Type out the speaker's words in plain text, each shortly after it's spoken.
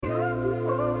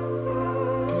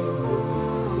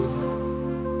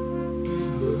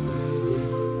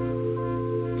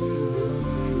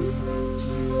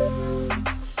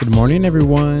Good morning,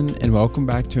 everyone, and welcome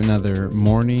back to another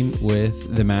Morning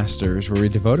with the Masters, where we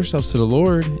devote ourselves to the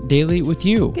Lord daily with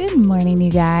you. Good morning, you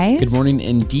guys. Good morning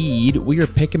indeed. We are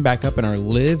picking back up in our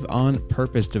Live on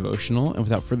Purpose devotional, and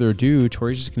without further ado,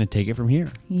 Tori's just going to take it from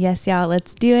here. Yes, y'all,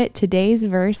 let's do it. Today's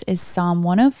verse is Psalm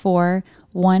 104,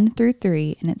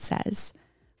 1-3, and it says,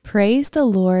 "Praise the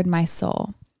Lord, my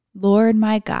soul. Lord,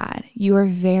 my God, you are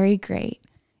very great.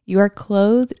 You are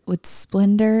clothed with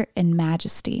splendor and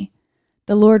majesty.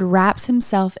 The Lord wraps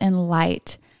himself in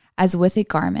light as with a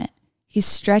garment. He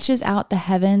stretches out the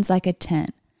heavens like a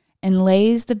tent and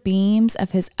lays the beams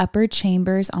of his upper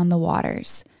chambers on the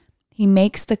waters. He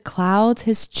makes the clouds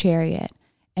his chariot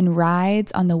and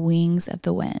rides on the wings of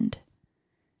the wind."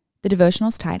 The devotional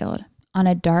is titled, "On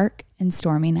a Dark and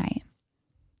Stormy Night."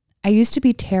 I used to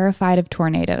be terrified of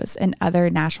tornadoes and other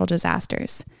natural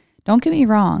disasters. Don't get me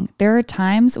wrong, there are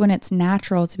times when it's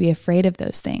natural to be afraid of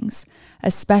those things,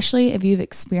 especially if you've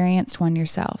experienced one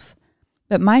yourself.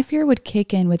 But my fear would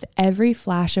kick in with every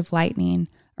flash of lightning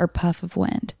or puff of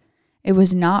wind. It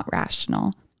was not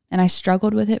rational, and I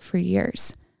struggled with it for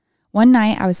years. One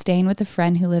night, I was staying with a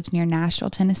friend who lives near Nashville,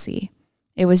 Tennessee.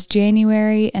 It was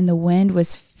January, and the wind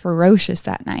was ferocious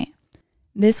that night.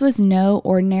 This was no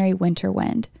ordinary winter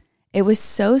wind. It was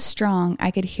so strong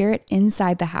I could hear it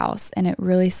inside the house, and it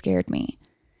really scared me.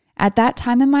 At that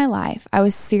time in my life, I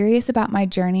was serious about my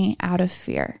journey out of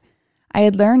fear. I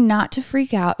had learned not to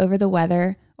freak out over the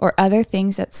weather or other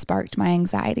things that sparked my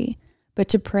anxiety, but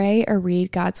to pray or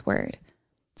read God's word.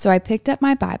 So I picked up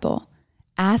my Bible,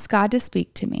 asked God to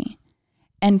speak to me,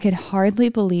 and could hardly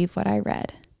believe what I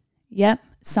read. Yep,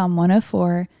 Psalm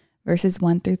 104, verses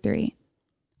 1-3.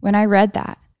 When I read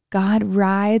that, God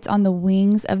rides on the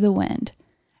wings of the wind,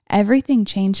 everything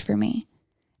changed for me.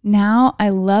 Now I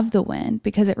love the wind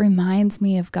because it reminds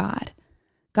me of God.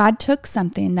 God took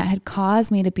something that had caused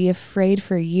me to be afraid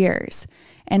for years,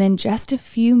 and in just a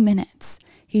few minutes,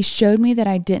 he showed me that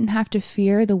I didn't have to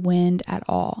fear the wind at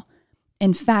all.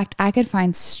 In fact, I could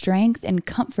find strength and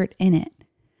comfort in it.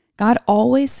 God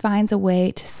always finds a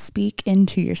way to speak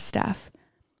into your stuff.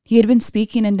 He had been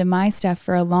speaking into my stuff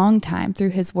for a long time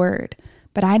through his word,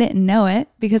 but I didn't know it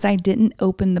because I didn't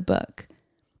open the book.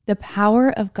 The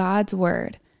power of God's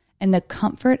word and the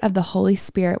comfort of the Holy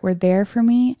Spirit were there for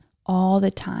me all the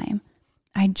time.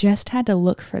 I just had to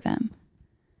look for them.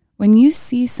 When you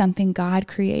see something God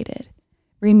created,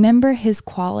 remember his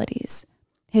qualities,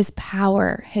 his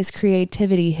power, his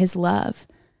creativity, his love.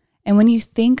 And when you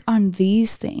think on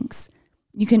these things,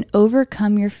 you can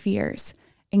overcome your fears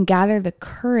and gather the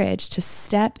courage to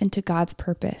step into God's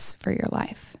purpose for your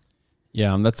life.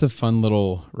 Yeah, that's a fun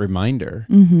little reminder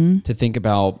to think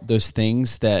about those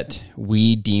things that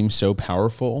we deem so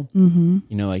powerful,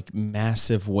 like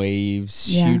massive waves,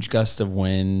 huge gusts of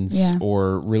winds,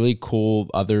 or really cool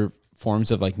other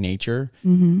forms of like nature.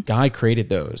 God created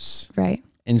those. Right.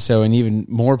 And so an even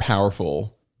more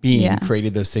powerful being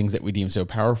created those things that we deem so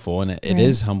powerful. And it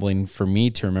is humbling for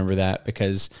me to remember that,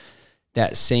 because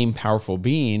that same powerful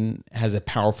being has a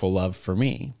powerful love for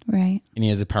me. Right. And he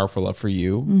has a powerful love for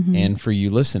you and for you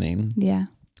listening. Yeah.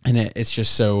 And it's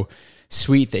just so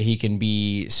sweet that he can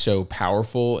be so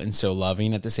powerful and so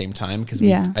loving at the same time. Because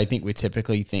I think we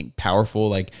typically think powerful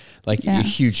like a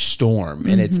huge storm,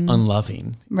 and it's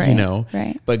unloving, right.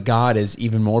 Right. But God is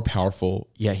even more powerful,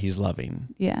 yet he's loving.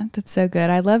 Yeah, that's so good.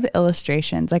 I love the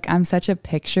illustrations. Like, I'm such a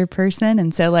picture person.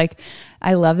 And so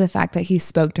I love the fact that he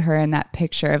spoke to her in that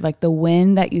picture of like the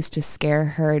wind that used to scare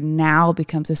her now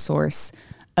becomes a source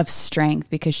of strength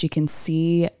because she can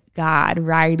see God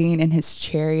riding in his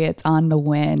chariots on the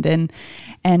wind. And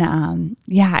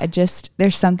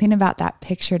there's something about that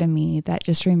picture to me that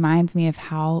just reminds me of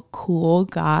how cool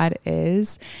God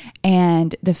is,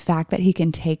 and the fact that he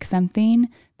can take something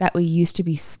that we used to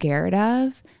be scared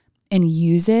of and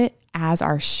use it as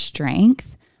our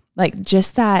strength. Like,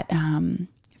 just that,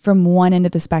 from one end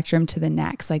of the spectrum to the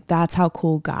next, like that's how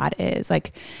cool God is.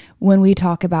 Like, when we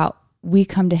talk about, we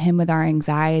come to him with our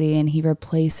anxiety and he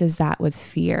replaces that with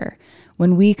fear.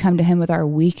 When we come to him with our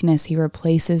weakness, he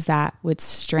replaces that with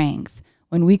strength.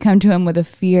 When we come to him with a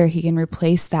fear, he can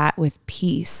replace that with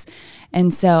peace.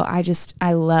 And so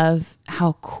I love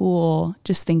how cool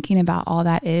just thinking about all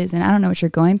that is. And I don't know what you're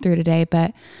going through today,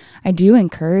 but I do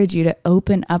encourage you to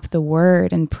open up the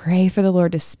word and pray for the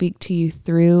Lord to speak to you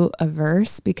through a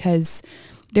verse, because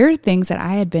there are things that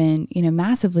I had been,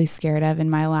 massively scared of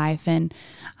in my life. And,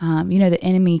 the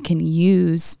enemy can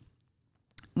use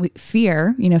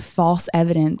fear, false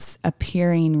evidence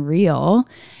appearing real,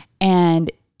 and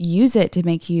use it to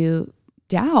make you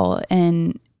doubt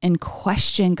and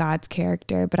question God's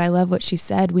character. But I love what she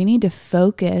said. We need to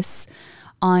focus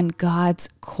on God's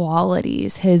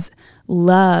qualities, his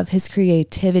love, his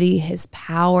creativity, his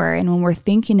power. And when we're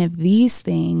thinking of these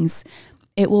things,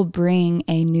 it will bring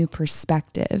a new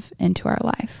perspective into our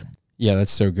life. Yeah,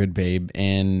 that's so good, babe.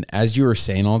 And as you were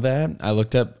saying all that, I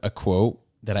looked up a quote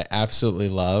that I absolutely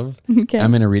love. Okay.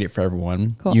 I'm going to read it for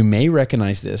everyone. Cool. You may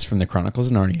recognize this from the Chronicles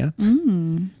of Narnia.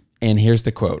 And here's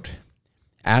the quote.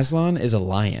 Aslan is a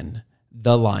lion,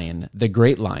 the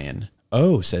great lion.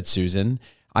 Oh, said Susan,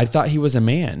 I thought he was a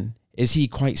man. Is he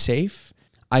quite safe?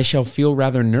 I shall feel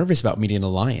rather nervous about meeting a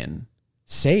lion.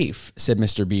 Safe, said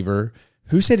Mr. Beaver.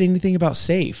 Who said anything about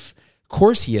safe?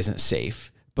 Course he isn't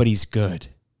safe, but he's good.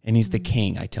 And he's the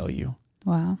king, I tell you.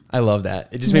 Wow. I love that.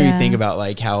 It just made me think about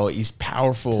like how he's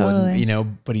powerful Totally.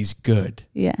 and, but he's good.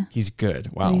 Yeah. He's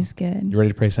good. Wow. He's good. You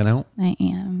ready to pray sign out? I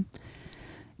am.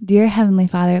 Dear Heavenly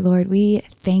Father, Lord, we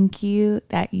thank you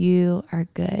that you are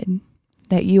good,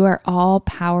 that you are all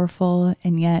powerful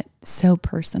and yet so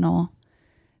personal,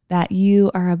 that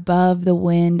you are above the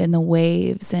wind and the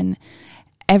waves and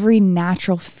every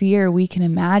natural fear we can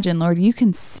imagine. Lord, you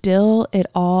can still it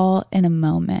all in a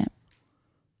moment.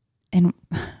 And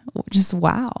just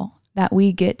wow, that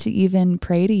we get to even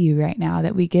pray to you right now,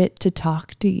 that we get to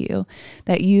talk to you,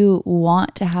 that you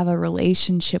want to have a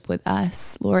relationship with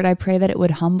us. Lord, I pray that it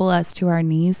would humble us to our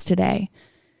knees today,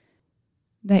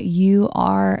 that you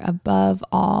are above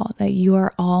all, that you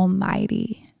are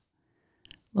almighty.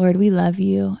 Lord, we love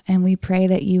you and we pray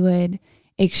that you would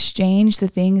exchange the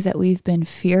things that we've been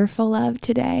fearful of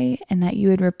today and that you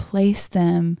would replace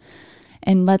them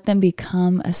and let them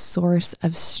become a source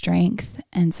of strength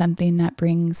and something that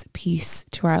brings peace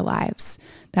to our lives.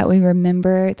 That we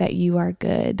remember that you are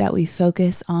good, that we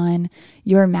focus on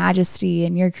your majesty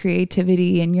and your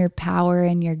creativity and your power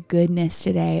and your goodness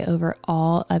today over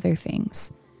all other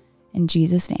things. In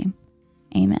Jesus' name,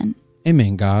 amen.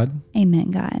 Amen, God. Amen,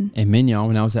 God. Amen, y'all.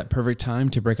 Now is that perfect time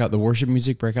to break out the worship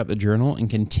music, break out the journal, and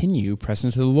continue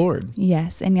pressing to the Lord.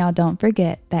 Yes, and y'all don't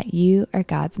forget that you are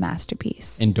God's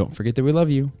masterpiece. And don't forget that we love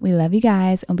you. We love you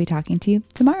guys, and we'll be talking to you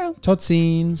tomorrow. Tot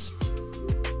ziens.